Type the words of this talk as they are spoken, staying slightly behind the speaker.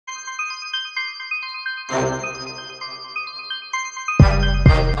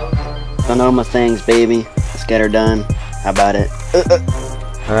Sonoma things, baby. Let's get her done. How about it?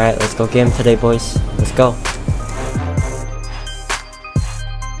 Alright, let's go game today, boys. Let's go.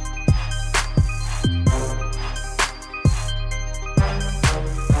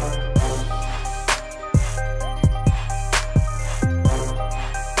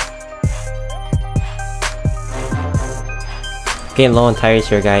 Getting low on tires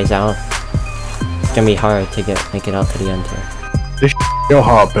here, guys. It's gonna be hard to make it out to the end here. This still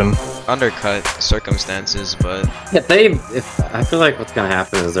hopping. Undercut circumstances, but if I feel like what's gonna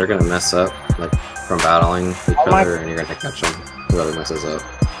happen is they're gonna mess up, like from battling each other, and you're gonna catch them. Whoever messes up.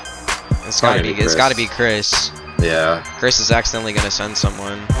 It's gotta be Chris. Yeah. Chris is accidentally gonna send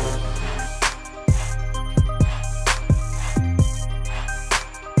someone.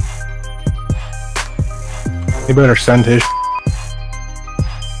 He better send his.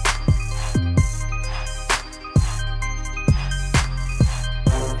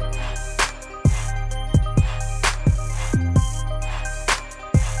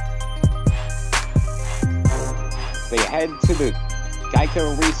 They head to the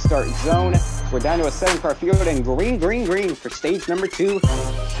Geico restart zone. We're down to a 7-car field, and green for stage number 2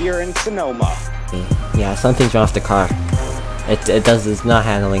 here in Sonoma. Yeah, something's wrong with the car. It's not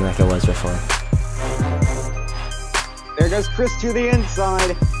handling like it was before. There goes Chris to the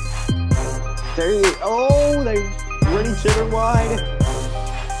inside. They run each other wide.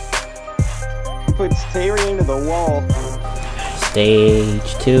 Puts Terry into the wall.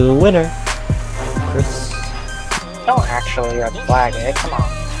 Stage 2 winner, Chris. Don't actually red flag it, come on.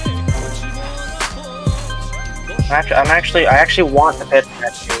 I actually want the pit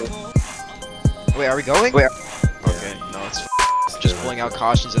red too. Wait, are we going? Wait. Okay, no, it's just pulling out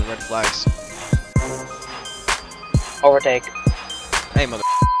cautions and red flags. Overtake. Hey, mother.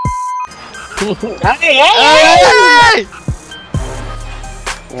 Hey!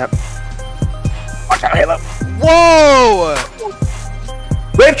 Yep. Watch out, Halo. Whoa!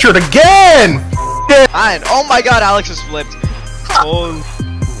 Richard again! Oh my god, Alex was flipped. Oh.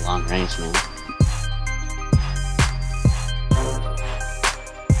 Long race, man.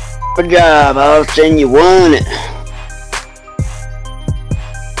 Good job, Austin. You won it.